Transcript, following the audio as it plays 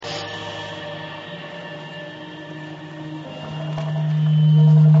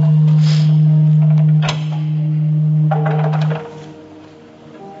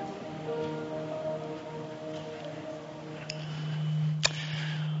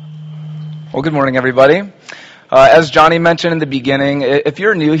Well, good morning, everybody. As Johnny mentioned in the beginning, if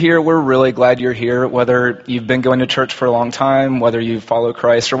you're new here, we're really glad you're here, whether you've been going to church for a long time, whether you follow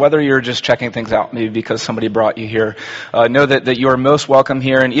Christ, or whether you're just checking things out, maybe because somebody brought you here. Know that you are most welcome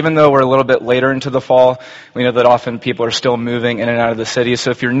here, and even though we're a little bit later into the fall, we know that often people are still moving in and out of the city.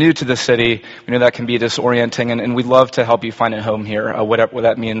 So if you're new to the city, we know that can be disorienting, and we'd love to help you find a home here, whatever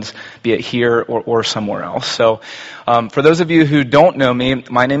that means, be it here or somewhere else. So for those of you who don't know me,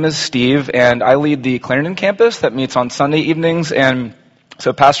 my name is Steve, and I lead the Clarendon campus that meets on Sunday evenings. And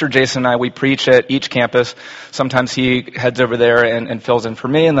so Pastor Jason and I, we preach at each campus. Sometimes he heads over there and fills in for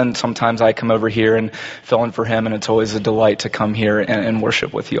me, and then sometimes I come over here and fill in for him, and it's always a delight to come here and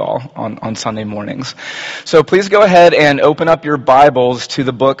worship with you all on Sunday mornings. So please go ahead and open up your Bibles to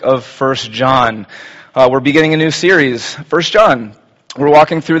the book of 1 John. We're beginning a new series, 1 John. We're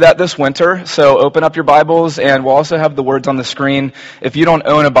walking through that this winter, so open up your Bibles, and we'll also have the words on the screen. If you don't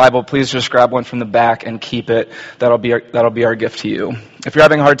own a Bible, please just grab one from the back and keep it. That'll be our gift to you. If you're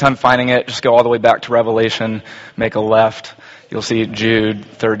having a hard time finding it, just go all the way back to Revelation, make a left. You'll see Jude,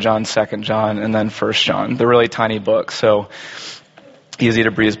 3 John, 2 John, and then 1 John. They're really tiny books, so easy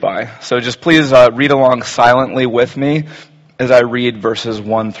to breeze by. So just please read along silently with me as I read verses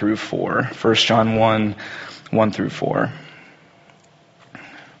 1 through 4. 1 John 1, 1 through 4.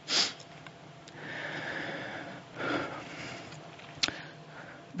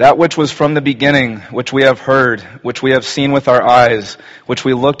 That which was from the beginning, which we have heard, which we have seen with our eyes, which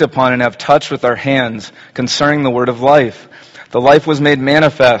we looked upon and have touched with our hands, concerning the word of life. The life was made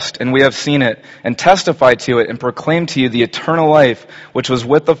manifest, and we have seen it, and testified to it, and proclaimed to you the eternal life, which was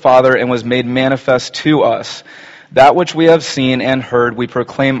with the Father and was made manifest to us. That which we have seen and heard we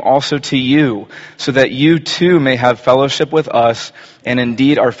proclaim also to you, so that you too may have fellowship with us, and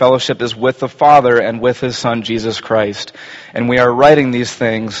indeed our fellowship is with the Father and with His Son Jesus Christ. And we are writing these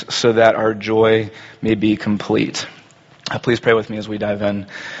things so that our joy may be complete. Please pray with me as we dive in.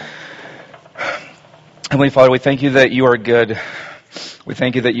 Heavenly Father, we thank you that you are good. We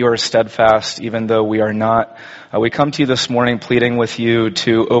thank you that you are steadfast, even though we are not. We come to you this morning pleading with you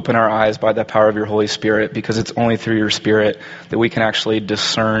to open our eyes by the power of your Holy Spirit, because it's only through your Spirit that we can actually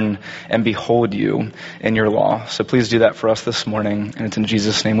discern and behold you in your law. So please do that for us this morning, and it's in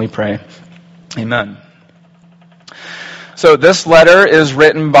Jesus' name we pray. Amen. So this letter is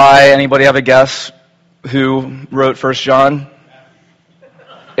written by, anybody have a guess who wrote 1 John?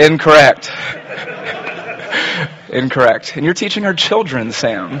 Incorrect. Incorrect. And you're teaching our children,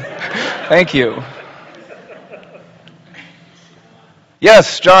 Sam. Thank you.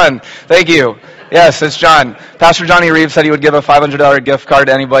 Yes, John. Thank you. Yes, it's John. Pastor Johnny Reeves said he would give a $500 gift card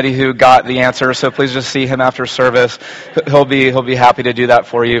to anybody who got the answer, so please just see him after service. He'll be happy to do that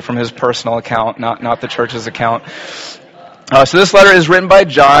for you from his personal account, not the church's account. So this letter is written by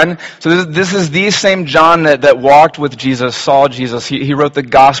John. So this is the same John that walked with Jesus, saw Jesus. He wrote the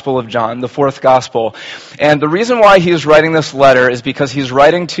Gospel of John, the fourth Gospel. And the reason why he is writing this letter is because he's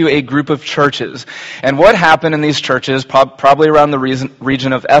writing to a group of churches. And what happened in these churches, probably around the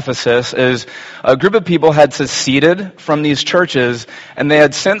region of Ephesus, is a group of people had seceded from these churches, and they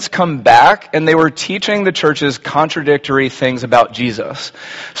had since come back, and they were teaching the churches contradictory things about Jesus.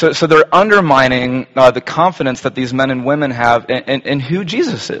 So they're undermining the confidence that these men and women have in who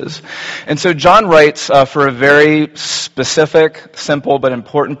Jesus is. And so John writes for a very specific, simple, but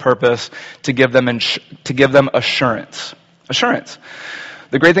important purpose to give them assurance. Assurance.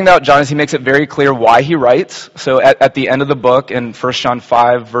 The great thing about John is he makes it very clear why he writes. So at the end of the book, in 1 John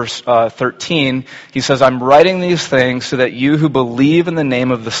 5, verse 13, he says, I'm writing these things so that you who believe in the name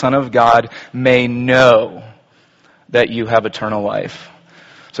of the Son of God may know that you have eternal life.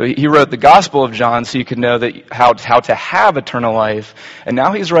 So he wrote the Gospel of John so you could know that how to have eternal life. And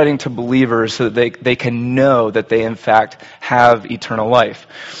now he's writing to believers so that they can know that they in fact have eternal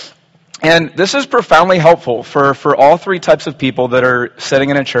life. And this is profoundly helpful for all three types of people that are sitting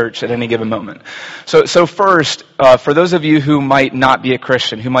in a church at any given moment. So first, for those of you who might not be a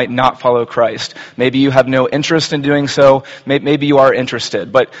Christian, who might not follow Christ, maybe you have no interest in doing so, maybe you are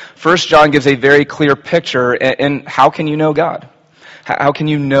interested. But 1 John gives a very clear picture in how can you know God? How can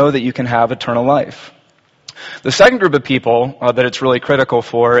you know that you can have eternal life? The second group of people that it's really critical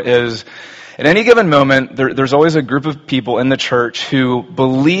for is, at any given moment, there's always a group of people in the church who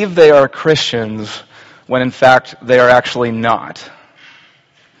believe they are Christians when in fact they are actually not.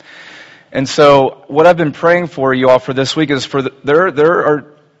 And so what I've been praying for you all for this week is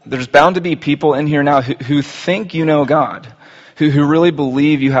there's bound to be people in here now who think you know God. Who really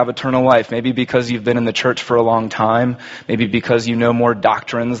believe you have eternal life, maybe because you've been in the church for a long time, maybe because you know more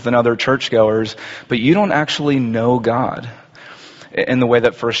doctrines than other churchgoers, but you don't actually know God. in the way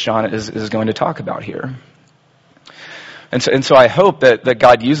that First John is going to talk about here. And so I hope that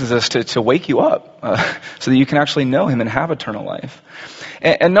God uses this to wake you up so that you can actually know him and have eternal life.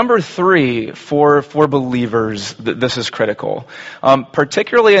 And number 3, for believers, this is critical,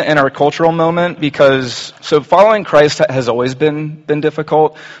 particularly in our cultural moment, because so following Christ has always been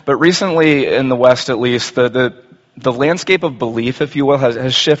difficult, but recently in the West at least, the landscape of belief, if you will,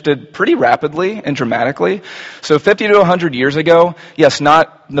 has shifted pretty rapidly and dramatically. So 50 to 100 years ago, yes,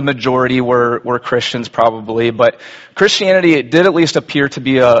 not the majority were Christians probably, but Christianity did at least appear to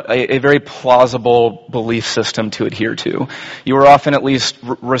be a very plausible belief system to adhere to. You were often at least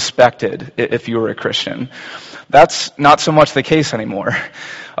respected if you were a Christian. That's not so much the case anymore.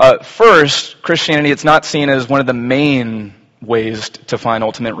 First, Christianity, it's not seen as one of the main ways to find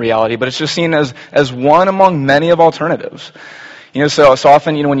ultimate reality, but it's just seen as one among many of alternatives. So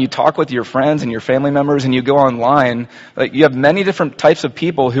often, when you talk with your friends and your family members and you go online, you have many different types of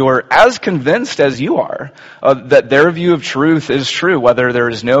people who are as convinced as you are that their view of truth is true, whether there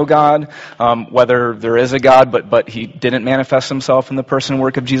is no God, whether there is a God, but he didn't manifest himself in the person and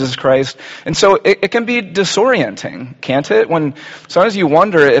work of Jesus Christ. And so it can be disorienting, can't it? When sometimes you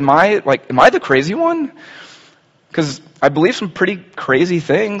wonder, am I the crazy one? Because I believe some pretty crazy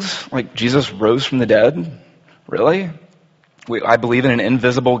things, like Jesus rose from the dead. Really? I believe in an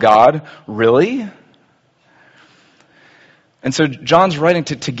invisible God. Really? And so John's writing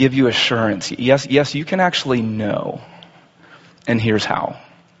to give you assurance. Yes, you can actually know. And here's how.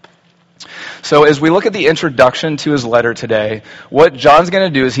 So as we look at the introduction to his letter today, what John's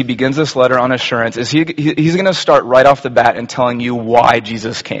going to do is he begins this letter on assurance. He's going to start right off the bat in telling you why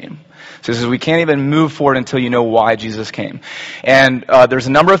Jesus came. So he says we can't even move forward until you know why Jesus came. And there's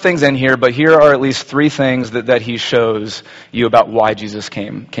a number of things in here, but here are at least 3 things that he shows you about why Jesus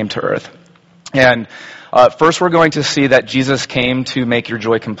came to earth. And first we're going to see that Jesus came to make your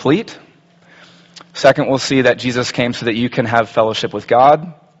joy complete. Second, we'll see that Jesus came so that you can have fellowship with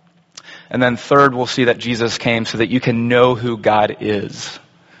God. And then third, we'll see that Jesus came so that you can know who God is.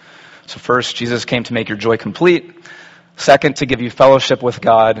 So first, Jesus came to make your joy complete. Second, to give you fellowship with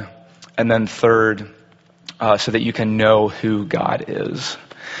God. And then third, so that you can know who God is.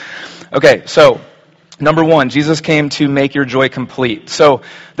 Okay, so number 1, Jesus came to make your joy complete. So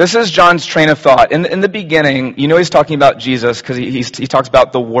this is John's train of thought. In the beginning, he's talking about Jesus because he talks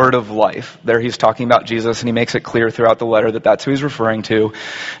about the word of life. There he's talking about Jesus, and he makes it clear throughout the letter that that's who he's referring to.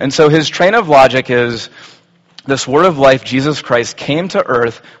 And so his train of logic is this word of life, Jesus Christ, came to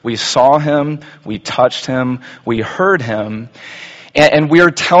earth. We saw him, we touched him, we heard him. And we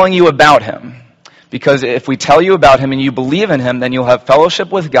are telling you about him. Because if we tell you about him and you believe in him, then you'll have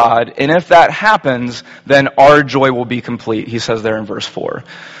fellowship with God. And if that happens, then our joy will be complete, he says there in verse 4.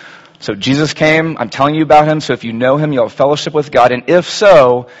 So Jesus came, I'm telling you about him, so if you know him, you'll have fellowship with God. And if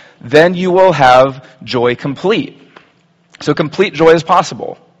so, then you will have joy complete. So complete joy is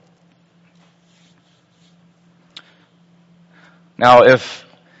possible. Now, if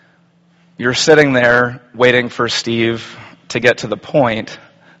you're sitting there waiting for Steve to get to the point,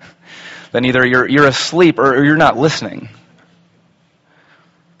 then either you're asleep or you're not listening.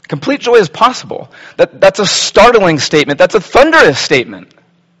 Complete joy is possible. That's a startling statement. That's a thunderous statement.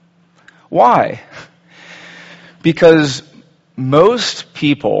 Why? Because most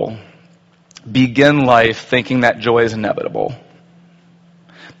people begin life thinking that joy is inevitable,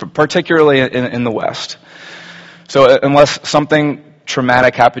 particularly in the West. So unless something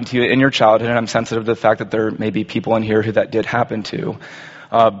traumatic happened to you in your childhood, and I'm sensitive to the fact that there may be people in here who that did happen to.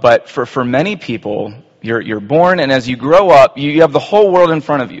 But for many people, you're born, and as you grow up, you have the whole world in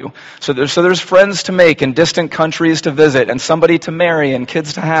front of you. So there's friends to make, and distant countries to visit, and somebody to marry, and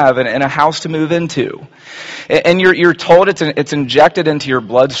kids to have, and a house to move into. And you're told it's injected into your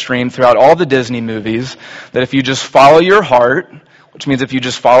bloodstream throughout all the Disney movies that if you just follow your heart, which means if you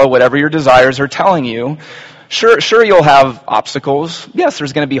just follow whatever your desires are telling you, Sure, you'll have obstacles. Yes,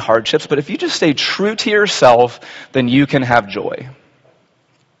 there's going to be hardships, but if you just stay true to yourself, then you can have joy.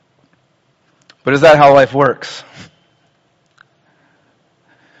 But is that how life works?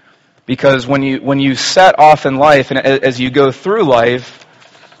 Because when you set off in life, and as you go through life,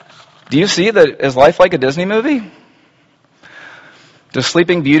 do you see that is life like a Disney movie? Does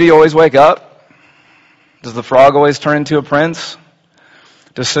Sleeping Beauty always wake up? Does the frog always turn into a prince?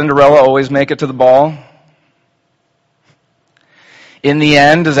 Does Cinderella always make it to the ball? In the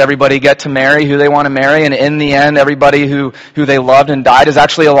end, does everybody get to marry who they want to marry? And in the end, everybody who they loved and died is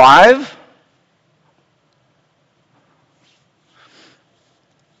actually alive?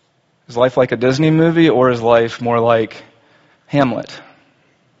 Is life like a Disney movie, or is life more like Hamlet?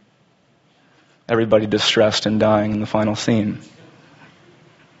 Everybody distressed and dying in the final scene.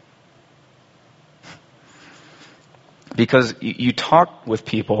 because you talk with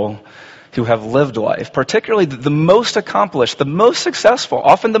people who have lived life, particularly the most accomplished, the most successful,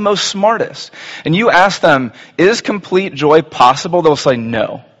 often the most smartest. And you ask them, is complete joy possible? They'll say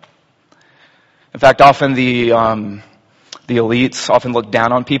no. In fact, often the elites often look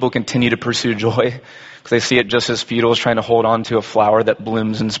down on people who continue to pursue joy because they see it just as futile as trying to hold on to a flower that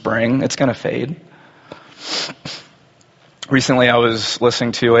blooms in spring. It's going to fade. Recently, I was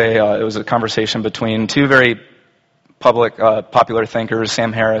listening to it was a conversation between two very popular thinkers,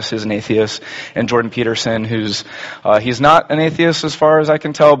 Sam Harris, who's an atheist, and Jordan Peterson, he's not an atheist as far as I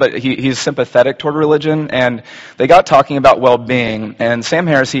can tell, but he's sympathetic toward religion, and they got talking about well-being, and Sam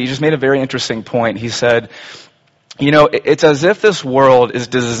Harris, he just made a very interesting point. He said, it's as if this world is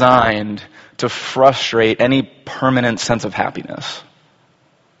designed to frustrate any permanent sense of happiness.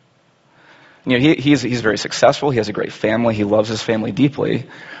 He's very successful, he has a great family, he loves his family deeply,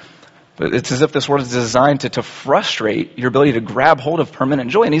 but it's as if this world is designed to frustrate your ability to grab hold of permanent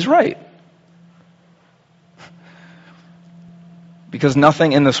joy, and he's right. Because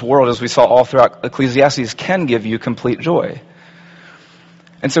nothing in this world, as we saw all throughout Ecclesiastes, can give you complete joy.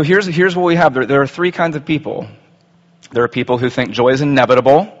 And so here's what we have. There are three kinds of people. There are people who think joy is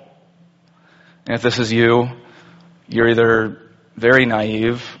inevitable, and if this is you, you're either very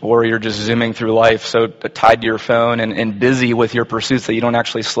naive, or you're just zooming through life so tied to your phone and busy with your pursuits that you don't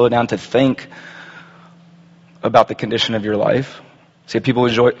actually slow down to think about the condition of your life. So you have people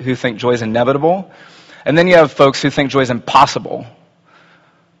who think joy is inevitable. And then you have folks who think joy is impossible.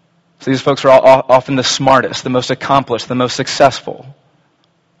 So these folks are often the smartest, the most accomplished, the most successful.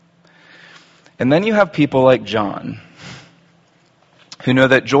 And then you have people like John, who know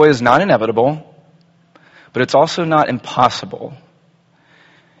that joy is not inevitable, but it's also not impossible.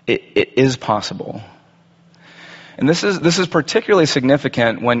 It is possible. And this is particularly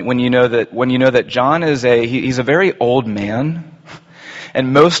significant when you know that John is he's a very old man,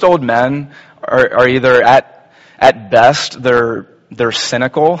 and most old men are either at best they're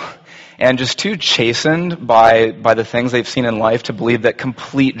cynical and just too chastened by the things they've seen in life to believe that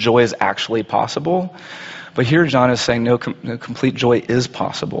complete joy is actually possible. But here John is saying no, complete joy is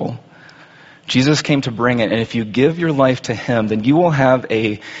possible. Jesus came to bring it, and if you give your life to him, then you will have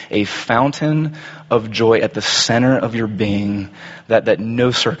a fountain of joy at the center of your being that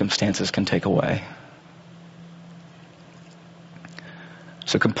no circumstances can take away.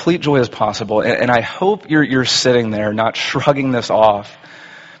 So complete joy is possible, and I hope you're sitting there not shrugging this off,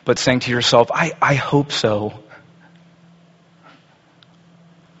 but saying to yourself, I hope so.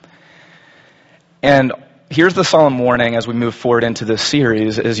 And here's the solemn warning as we move forward into this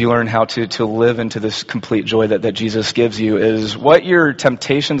series, as you learn how to live into this complete joy that Jesus gives you, is what your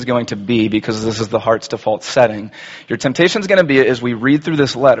temptation is going to be, because this is the heart's default setting. Your temptation is going to be, as we read through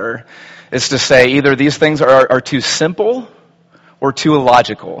this letter, is to say either these things are too simple or too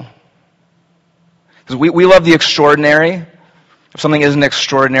illogical. Because we love the extraordinary. If something isn't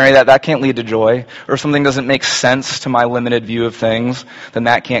extraordinary, that can't lead to joy. Or if something doesn't make sense to my limited view of things, then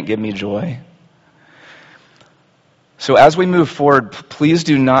that can't give me joy. So as we move forward, please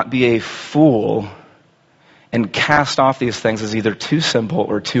do not be a fool and cast off these things as either too simple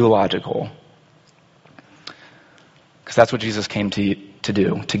or too illogical. Because that's what Jesus came to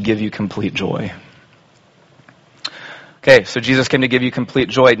do, to give you complete joy. Okay, so Jesus came to give you complete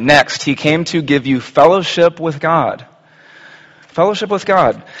joy. Next, he came to give you fellowship with God. Fellowship with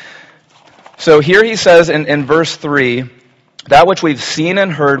God. So here he says in verse 3, that which we've seen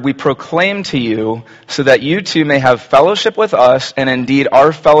and heard we proclaim to you, so that you too may have fellowship with us, and indeed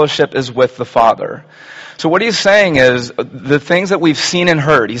our fellowship is with the Father. So what he's saying is, the things that we've seen and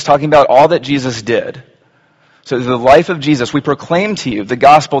heard, he's talking about all that Jesus did. So the life of Jesus, we proclaim to you the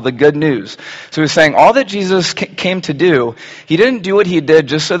gospel, the good news. So he's saying all that Jesus came to do, he didn't do what he did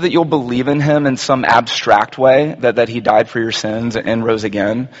just so that you'll believe in him in some abstract way, that he died for your sins and rose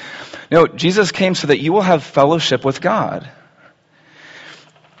again. No, Jesus came so that you will have fellowship with God.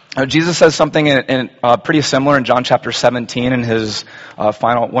 Jesus says something pretty similar in John chapter 17 in his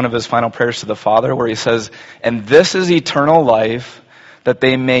one of his final prayers to the Father, where he says, "And this is eternal life, that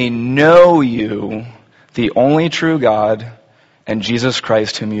they may know you, the only true God, and Jesus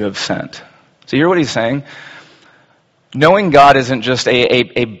Christ whom you have sent." So you hear what he's saying? Knowing God isn't just a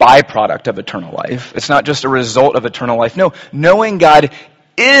byproduct of eternal life. It's not just a result of eternal life. No, knowing God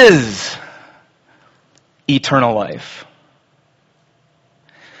is eternal life.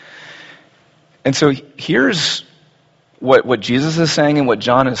 And so here's what Jesus is saying and what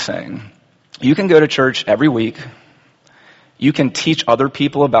John is saying. You can go to church every week. You can teach other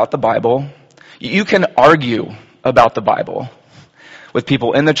people about the Bible. You can argue about the Bible. with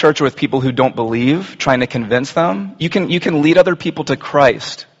people in the church or with people who don't believe, trying to convince them. You can lead other people to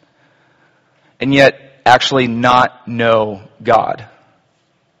Christ and yet actually not know God.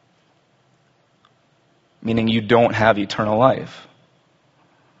 Meaning you don't have eternal life.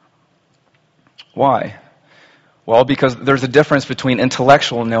 Why? Well, because there's a difference between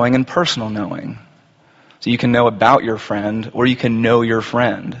intellectual knowing and personal knowing. So you can know about your friend, or you can know your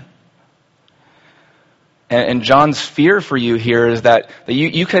friend. And John's fear for you here is that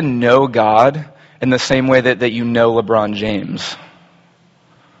you can know God in the same way that you know LeBron James.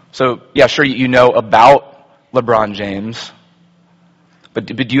 So, yeah, sure, you know about LeBron James, but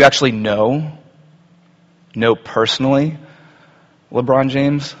do you actually know personally LeBron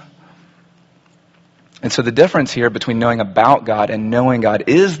James? And so the difference here between knowing about God and knowing God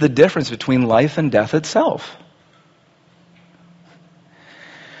is the difference between life and death itself.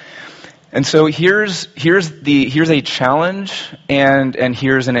 And so here's a challenge and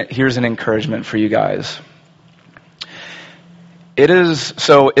here's an encouragement for you guys.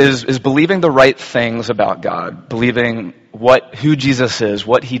 Is believing the right things about God, believing who Jesus is,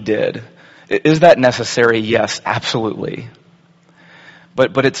 what he did, is that necessary? Yes, absolutely.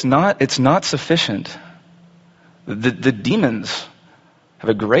 But it's not sufficient. The demons have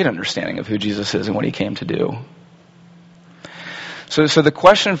a great understanding of who Jesus is and what he came to do. So the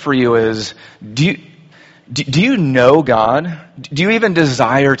question for you is, do you know God? Do you even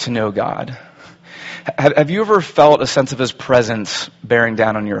desire to know God? Have you ever felt a sense of his presence bearing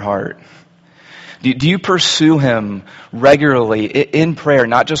down on your heart? Do you pursue him regularly in prayer,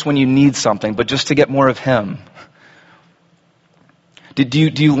 not just when you need something, but just to get more of him? Do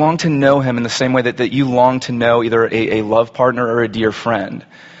you long to know him in the same way that you long to know either a love partner or a dear friend?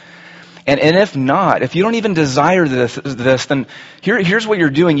 And if not, if you don't even desire this, then here's what you're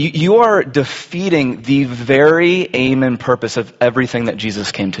doing. You are defeating the very aim and purpose of everything that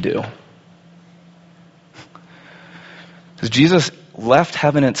Jesus came to do. Because Jesus left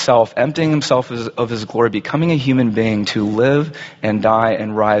heaven itself, emptying himself of his glory, becoming a human being to live and die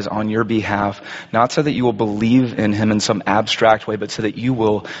and rise on your behalf, not so that you will believe in him in some abstract way, but so that you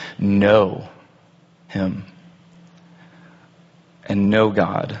will know him and know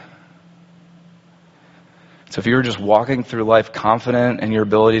God. So if you're just walking through life confident in your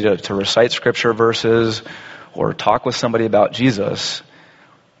ability to recite scripture verses or talk with somebody about Jesus,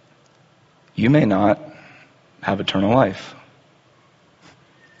 you may not have eternal life.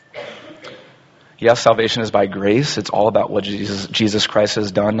 Yes, salvation is by grace. It's all about what Jesus Christ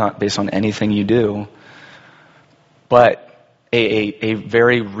has done, not based on anything you do. But a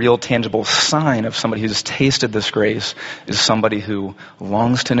very real, tangible sign of somebody who's tasted this grace is somebody who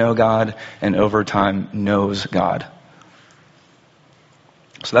longs to know God and over time knows God.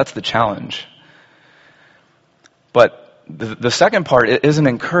 So that's the challenge. But the second part is an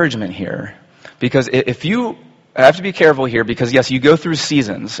encouragement here. Because I have to be careful here because, yes, you go through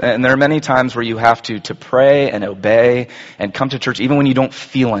seasons, and there are many times where you have to pray and obey and come to church even when you don't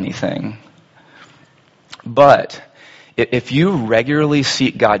feel anything. But if you regularly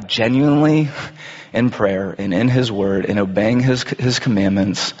seek God genuinely in prayer and in his word and obeying his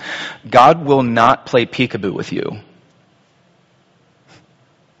commandments, God will not play peekaboo with you.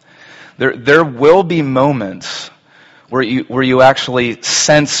 There will be moments where you actually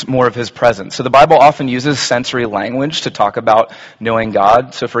sense more of his presence. So the Bible often uses sensory language to talk about knowing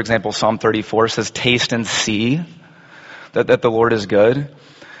God. So for example, Psalm 34 says, taste and see that the Lord is good.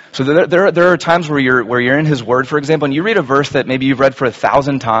 So there are times where you're in his word, for example, and you read a verse that maybe you've read for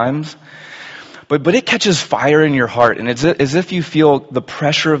 1,000 times, but it catches fire in your heart, and it's as if you feel the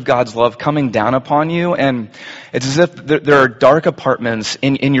pressure of God's love coming down upon you, and it's as if there are dark apartments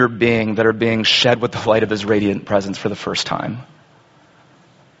in your being that are being shed with the light of his radiant presence for the first time.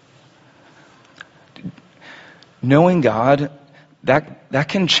 Knowing God, that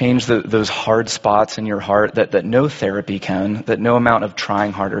can change those hard spots in your heart that no therapy can, that no amount of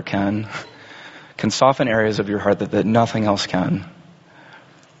trying harder can soften areas of your heart that nothing else can.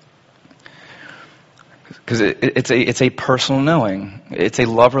 Because it's a personal knowing. It's a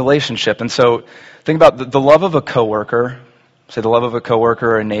love relationship. And so think about the love of a coworker, say the love of a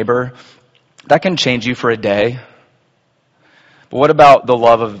coworker or a neighbor, that can change you for a day. But what about the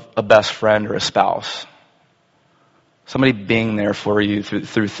love of a best friend or a spouse? Somebody being there for you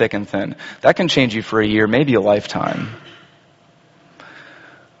through thick and thin. That can change you for a year, maybe a lifetime.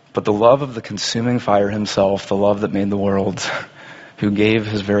 But the love of the consuming fire himself, the love that made the world, who gave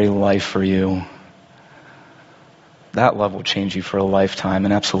his very life for you, that love will change you for a lifetime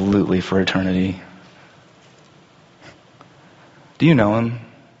and absolutely for eternity. Do you know him?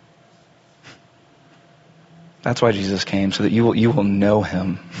 That's why Jesus came, so that you will know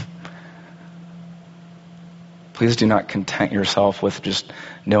him. Please do not content yourself with just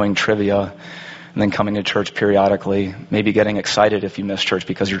knowing trivia and then coming to church periodically, maybe getting excited if you miss church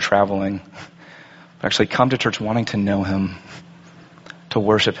because you're traveling. But actually come to church wanting to know him, to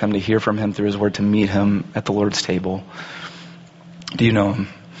worship him, to hear from him through his word, to meet him at the Lord's table. Do you know him?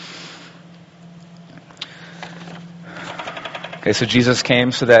 Okay, so Jesus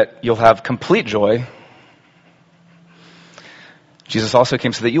came so that you'll have complete joy. Jesus also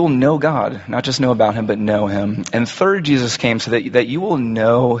came so that you will know God, not just know about him, but know him. And third, Jesus came so that you will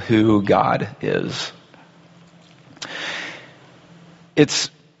know who God is. It's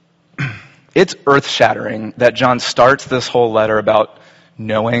earth-shattering that John starts this whole letter about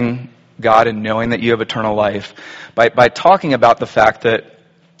knowing God and knowing that you have eternal life by talking about the fact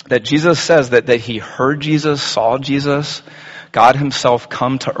that Jesus says that he heard Jesus, saw Jesus, God himself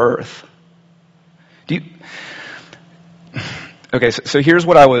come to earth. Okay, so here's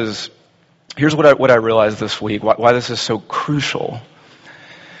what I realized this week, why this is so crucial.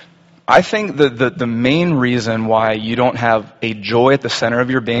 I think that the main reason why you don't have a joy at the center of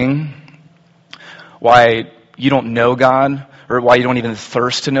your being, why you don't know God, or why you don't even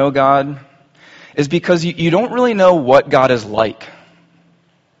thirst to know God, is because you don't really know what God is like.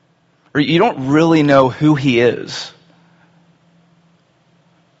 Or you don't really know who he is.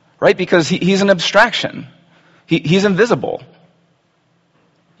 Right? Because he's an abstraction. He's invisible.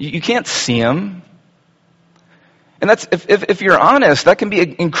 You can't see him. And that's, if you're honest, that can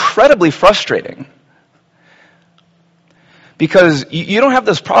be incredibly frustrating. Because you don't have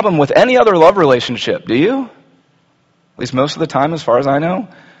this problem with any other love relationship, do you? At least most of the time, as far as I know.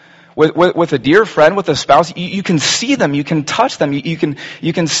 With a dear friend, with a spouse, you can see them, you can touch them, you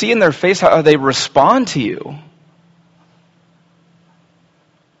can see in their face how they respond to you.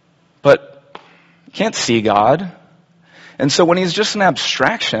 But you can't see God. And so when he's just an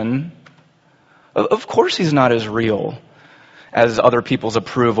abstraction, of course he's not as real as other people's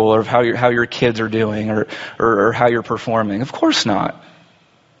approval or how your kids are doing or how you're performing. Of course not.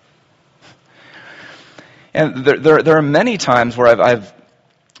 And there are many times where I've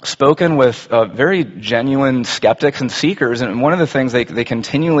spoken with very genuine skeptics and seekers, and one of the things they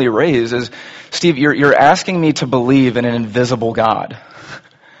continually raise is, Steve, you're asking me to believe in an invisible God.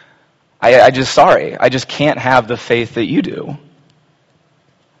 I just can't have the faith that you do.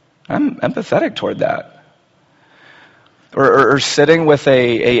 I'm empathetic toward that. Or sitting with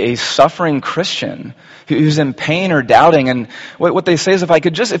a suffering Christian who's in pain or doubting, and what they say is, if I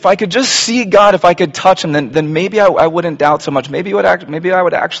could just see God, if I could touch him, then maybe I wouldn't doubt so much. Maybe I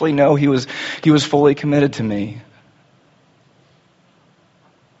would actually know he was fully committed to me.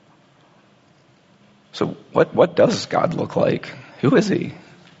 So what does God look like? Who is he?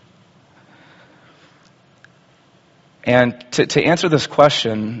 And to answer this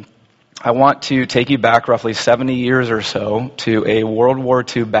question, I want to take you back roughly 70 years or so to a World War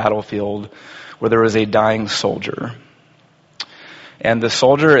II battlefield where there was a dying soldier. And the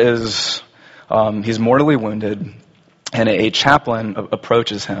soldier he's mortally wounded, and a chaplain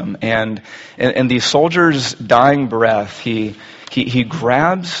approaches him. And in the soldier's dying breath, he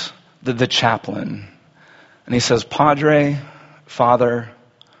grabs the chaplain, and he says, "Padre, Father,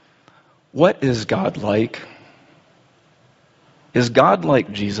 what is God like? Is God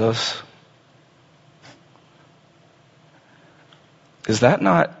like Jesus?" Is that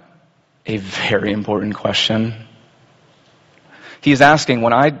not a very important question? He's asking,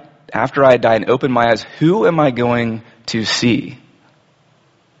 after I die and open my eyes, who am I going to see?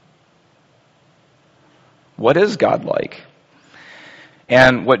 What is God like?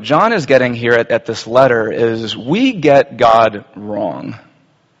 And what John is getting here at this letter is we get God wrong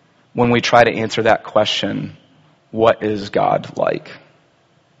when we try to answer that question, what is God like?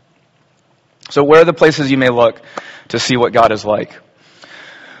 So where are the places you may look to see what God is like?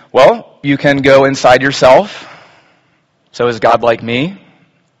 Well, you can go inside yourself. So is God like me?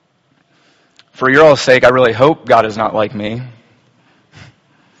 For your all's sake, I really hope God is not like me.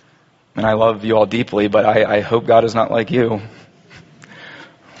 And I love you all deeply, but I hope God is not like you.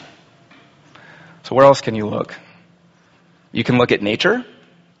 So where else can you look? You can look at nature.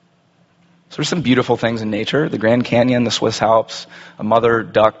 So there's some beautiful things in nature. The Grand Canyon, the Swiss Alps, a mother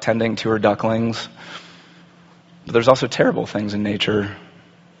duck tending to her ducklings. But there's also terrible things in nature.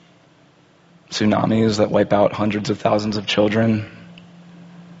 Tsunamis that wipe out hundreds of thousands of children.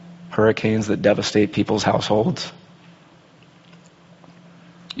 Hurricanes that devastate people's households.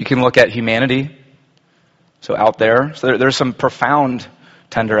 You can look at humanity. So out there, there's some profound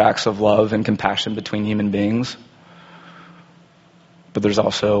tender acts of love and compassion between human beings. But there's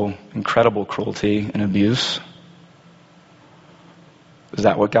also incredible cruelty and abuse. Is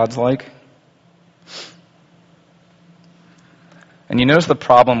that what God's like? And you notice the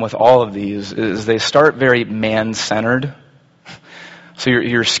problem with all of these is they start very man-centered. So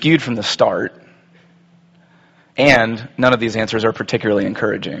you're skewed from the start. And none of these answers are particularly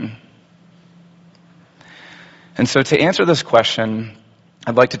encouraging. And so to answer this question,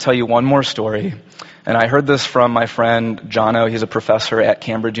 I'd like to tell you one more story. And I heard this from my friend Jono. He's a professor at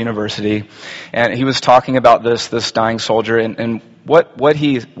Cambridge University. And he was talking about this dying soldier. And what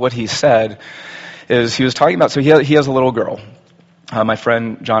he said is he was talking about, so he has a little girl. My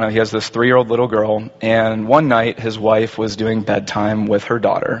friend Jono, he has this 3-year-old little girl. And one night his wife was doing bedtime with her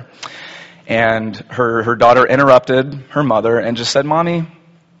daughter. And her daughter interrupted her mother and just said, "Mommy,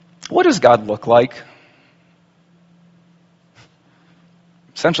 what does God look like?"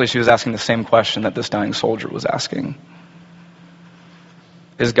 Essentially, she was asking the same question that this dying soldier was asking.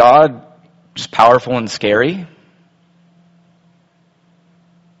 Is God just powerful and scary?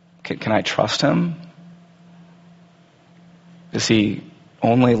 Can I trust him? Is he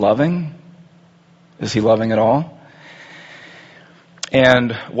only loving? Is he loving at all?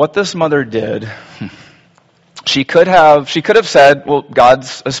 And what this mother did, she could have said, well,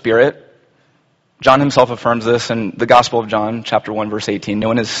 God's a spirit. John himself affirms this in the Gospel of John, chapter 1, verse 18. No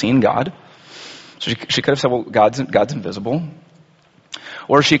one has seen God. So she could have said, well, God's invisible.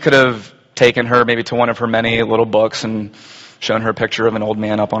 Or she could have taken her maybe to one of her many little books and shown her a picture of an old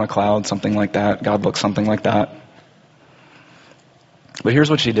man up on a cloud, something like that. God looks something like that. But here's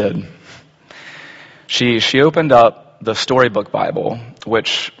what she did. She opened up the Storybook Bible,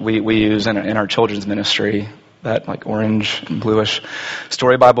 which we use in our children's ministry, that like orange and bluish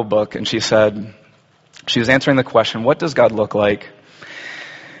story Bible book, and she said, she was answering the question, what does God look like?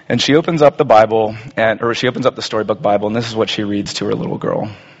 And she opens up the Bible, she opens up the Storybook Bible, and this is what she reads to her little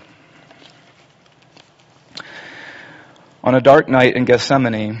girl. On a dark night in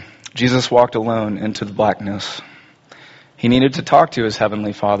Gethsemane, Jesus walked alone into the blackness. He needed to talk to his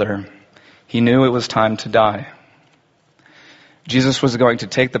heavenly Father. He knew it was time to die. Jesus was going to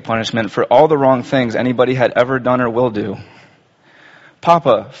take the punishment for all the wrong things anybody had ever done or will do.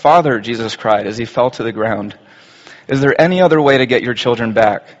 "Papa, Father," Jesus cried as he fell to the ground, "is there any other way to get your children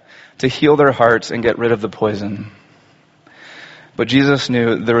back, to heal their hearts and get rid of the poison?" But Jesus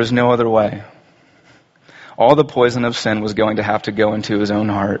knew there was no other way. All the poison of sin was going to have to go into his own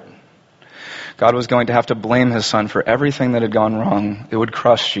heart. God was going to have to blame his son for everything that had gone wrong. It would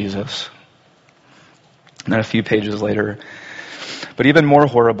crush Jesus. And then a few pages later, but even more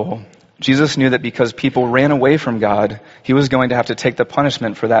horrible, Jesus knew that because people ran away from God, he was going to have to take the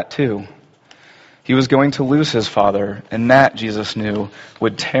punishment for that too. He was going to lose his Father, and that, Jesus knew,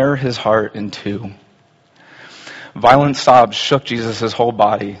 would tear his heart in two. Violent sobs shook Jesus' whole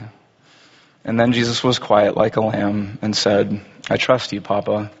body. And then Jesus was quiet like a lamb and said, "I trust you,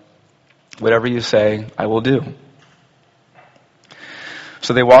 Papa. Whatever you say, I will do."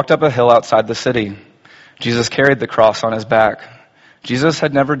 So they walked up a hill outside the city. Jesus carried the cross on his back. Jesus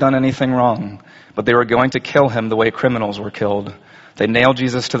had never done anything wrong, but they were going to kill him the way criminals were killed. They nailed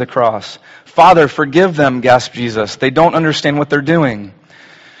Jesus to the cross. "Father, forgive them," gasped Jesus. "They don't understand what they're doing."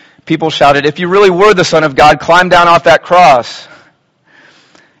 People shouted, "If you really were the Son of God, climb down off that cross."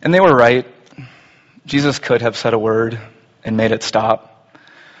 And they were right. Jesus could have said a word and made it stop,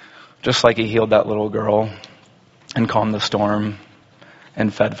 just like he healed that little girl and calmed the storm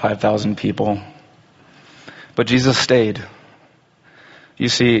and fed 5,000 people. But Jesus stayed. You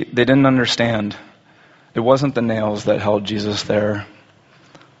see, they didn't understand. It wasn't the nails that held Jesus there.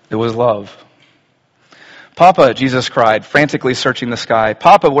 It was love. "Papa," Jesus cried, frantically searching the sky.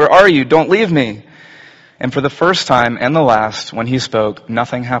 "Papa, where are you? Don't leave me." And for the first time and the last, when he spoke,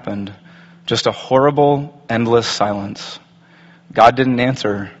 nothing happened. Just a horrible, endless silence. God didn't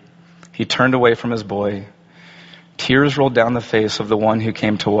answer. He turned away from his boy. Tears rolled down the face of the one who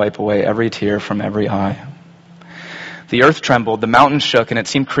came to wipe away every tear from every eye. The earth trembled, the mountains shook, and it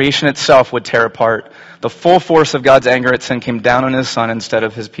seemed creation itself would tear apart. The full force of God's anger at sin came down on his son instead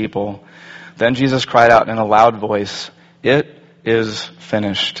of his people. Then Jesus cried out in a loud voice, "It is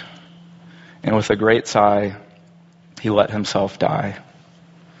finished." And with a great sigh, he let himself die.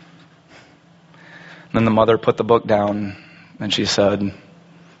 Then the mother put the book down and she said,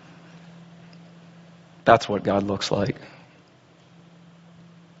 "That's what God looks like."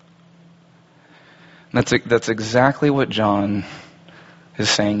 That's exactly what John is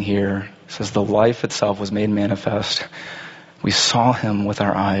saying here. He says the life itself was made manifest. We saw him with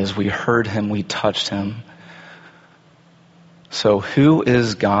our eyes. We heard him. We touched him. So who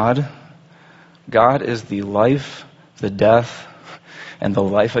is God? God is the life, the death, and the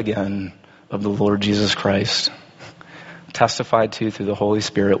life again of the Lord Jesus Christ. testified to through the Holy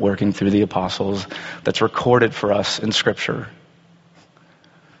Spirit working through the apostles, that's recorded for us in Scripture.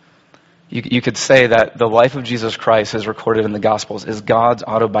 You could say that the life of Jesus Christ as recorded in the Gospels is God's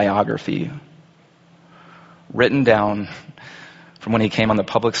autobiography, written down from when he came on the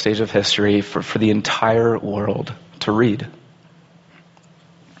public stage of history for the entire world to read.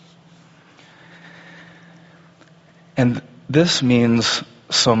 And this means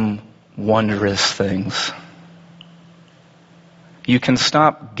some wondrous things. You can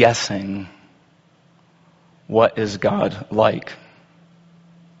stop guessing what is God like.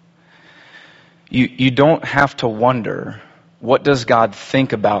 You don't have to wonder, what does God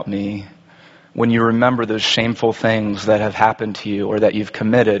think about me, when you remember those shameful things that have happened to you or that you've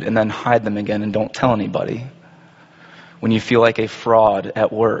committed and then hide them again and don't tell anybody. When you feel like a fraud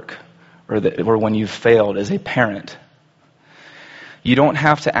at work or when you've failed as a parent. You don't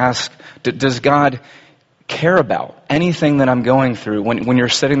have to ask, does God care about anything that I'm going through when you're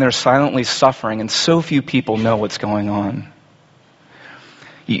sitting there silently suffering and so few people know what's going on?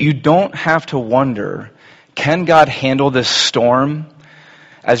 You don't have to wonder, can God handle this storm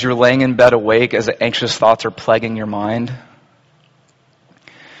as you're laying in bed awake as anxious thoughts are plaguing your mind?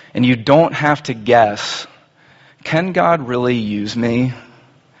 And you don't have to guess, can God really use me,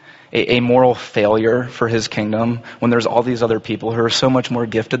 a moral failure for his kingdom, when there's all these other people who are so much more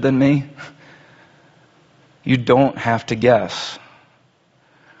gifted than me? You don't have to guess,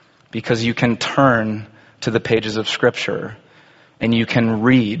 because you can turn to the pages of Scripture and you can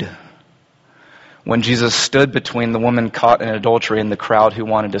read. When Jesus stood between the woman caught in adultery and the crowd who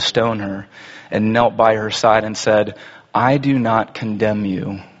wanted to stone her, and knelt by her side and said, I do not condemn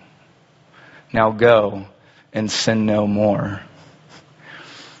you. Now go and sin no more.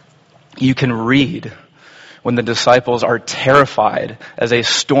 You can read when the disciples are terrified as a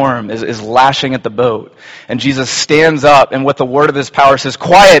storm is lashing at the boat, and Jesus stands up and with the word of his power says,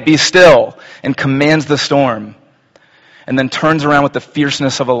 quiet, be still, and commands the storm. And then turns around with the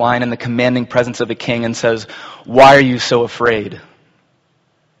fierceness of a lion and the commanding presence of a king and says, why are you so afraid?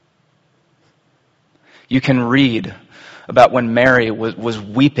 You can read about when Mary was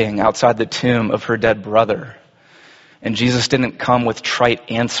weeping outside the tomb of her dead brother. And Jesus didn't come with trite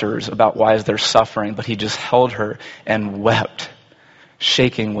answers about why is there suffering, but he just held her and wept,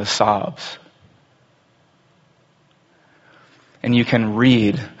 shaking with sobs. And you can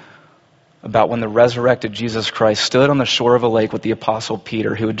read about when the resurrected Jesus Christ stood on the shore of a lake with the apostle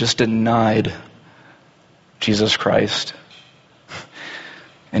Peter, who had just denied Jesus Christ.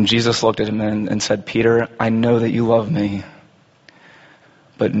 And Jesus looked at him and said, Peter, I know that you love me,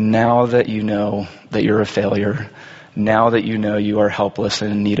 but now that you know that you're a failure, now that you know you are helpless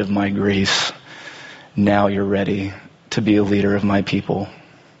and in need of my grace, now you're ready to be a leader of my people.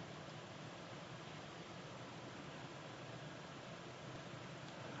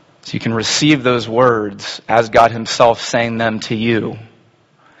 So you can receive those words as God himself saying them to you.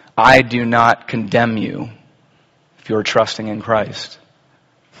 I do not condemn you if you are trusting in Christ.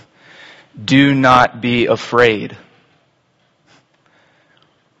 Do not be afraid.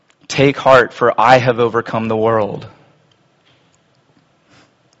 Take heart, for I have overcome the world.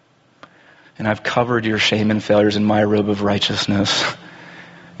 And I've covered your shame and failures in my robe of righteousness.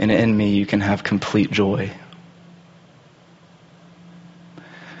 And in me you can have complete joy.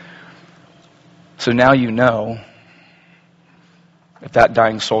 So now you know, if that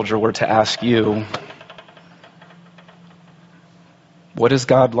dying soldier were to ask you, what is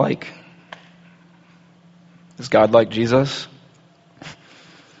God like? Is God like Jesus?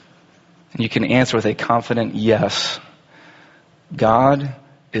 And you can answer with a confident yes. God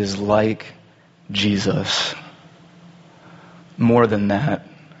is like Jesus. More than that,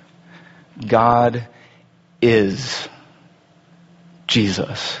 God is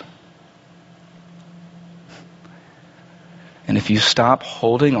Jesus. And if you stop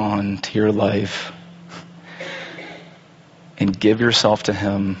holding on to your life and give yourself to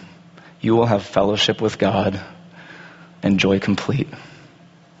him, you will have fellowship with God and joy complete.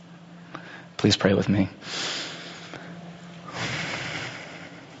 Please pray with me.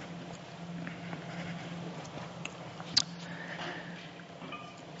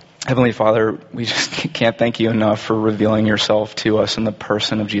 Heavenly Father, we just can't thank you enough for revealing yourself to us in the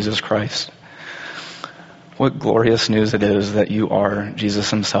person of Jesus Christ. What glorious news it is that you are Jesus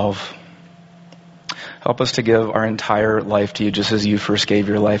himself. Help us to give our entire life to you just as you first gave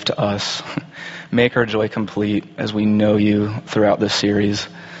your life to us. Make our joy complete as we know you throughout this series.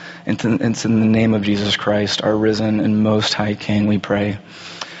 It's in the name of Jesus Christ, our risen and most high King, we pray.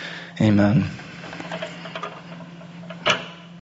 Amen.